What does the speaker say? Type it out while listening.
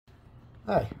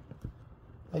Hey,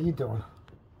 how you doing?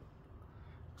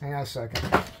 Hang on a second.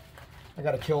 I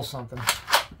gotta kill something.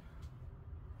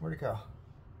 Where'd it go?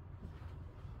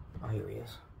 Oh, here he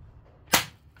is.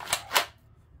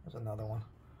 There's another one.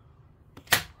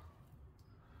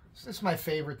 This is my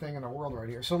favorite thing in the world right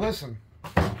here. So listen,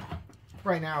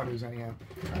 right now it is anyhow.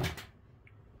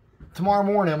 Tomorrow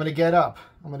morning I'm going to get up.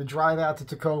 I'm going to drive out to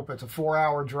Tecopa. It's a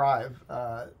 4-hour drive.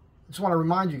 Just want to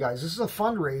remind you guys, this is a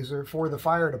fundraiser for the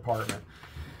fire department.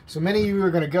 So many of you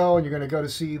are going to go, and you're going to go to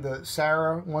see the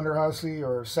Sarah Wonder Hussey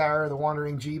or Sarah the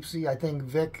Wandering Gypsy. I think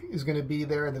Vic is going to be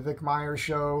there, the Vic Myers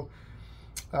show.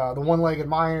 The One-Legged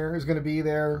Miner is going to be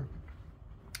there.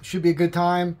 Should be a good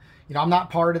time. You know, I'm not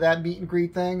part of that meet and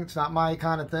greet thing. It's not my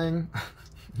kind of thing.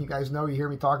 You guys know, you hear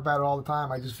me talk about it all the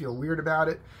time. I just feel weird about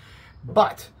it.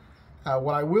 But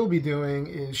what I will be doing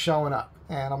is showing up.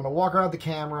 And I'm going to walk around the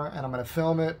camera, and I'm going to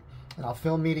film it. And I'll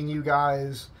film meeting you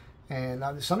guys. And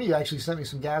some of you actually sent me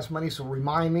some gas money, so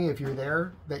remind me if you're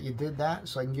there that you did that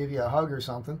so I can give you a hug or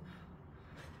something.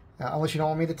 Unless you don't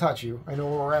want me to touch you. I know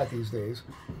where we're at these days.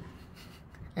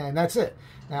 And that's it.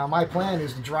 Now, my plan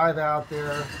is to drive out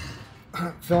there,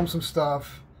 film some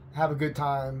stuff, have a good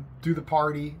time, do the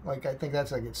party. Like, I think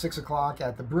that's like at 6 o'clock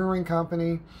at the brewing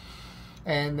company.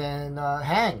 And then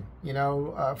hang. You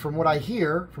know, from what I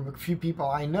hear from a few people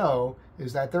I know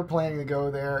is that they're planning to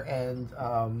go there and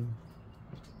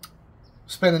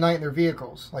spend the night in their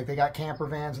vehicles. Like, they got camper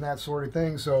vans and that sort of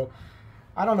thing. So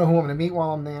I don't know who I'm going to meet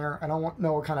while I'm there. I don't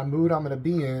know what kind of mood I'm going to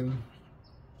be in.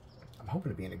 I'm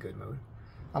hoping to be in a good mood.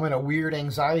 I'm in a weird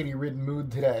anxiety-ridden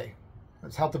mood today.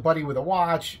 Let's help a buddy with a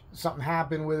watch. Something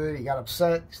happened with it. He got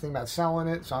upset. He's thinking about selling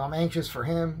it. So I'm anxious for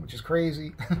him, which is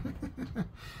crazy.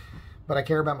 But I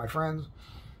care about my friends.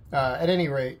 At any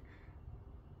rate,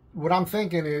 what I'm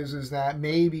thinking is that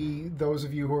maybe those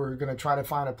of you who are going to try to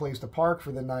find a place to park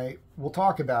for the night, we'll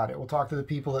talk about it. We'll talk to the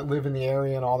people that live in the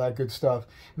area and all that good stuff.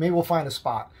 Maybe we'll find a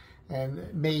spot.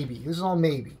 And maybe, this is all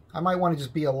maybe, I might want to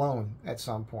just be alone at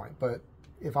some point. But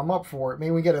if I'm up for it,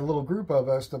 maybe we get a little group of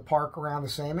us to park around the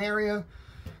same area,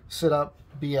 sit up,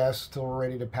 BS till we're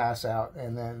ready to pass out,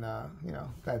 and then, you know,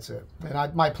 that's it.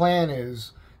 And my plan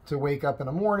is to wake up in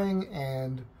the morning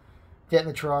and get in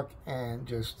the truck and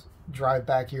just drive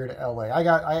back here to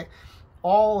LA.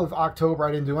 All of October,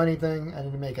 I didn't do anything. I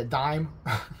didn't make a dime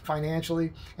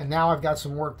financially, and now I've got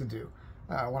some work to do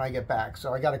when I get back.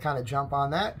 So I got to kind of jump on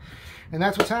that, and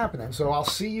that's what's happening. So I'll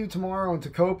see you tomorrow in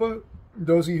Tecopa.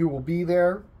 Those of you who will be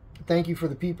there, thank you for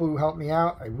the people who helped me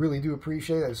out. I really do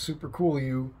appreciate it. It's super cool of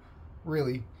you,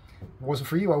 really. If it wasn't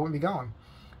for you, I wouldn't be going.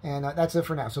 And that's it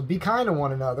for now. So be kind to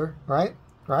one another, right?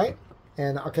 Right?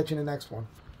 And I'll catch you in the next one.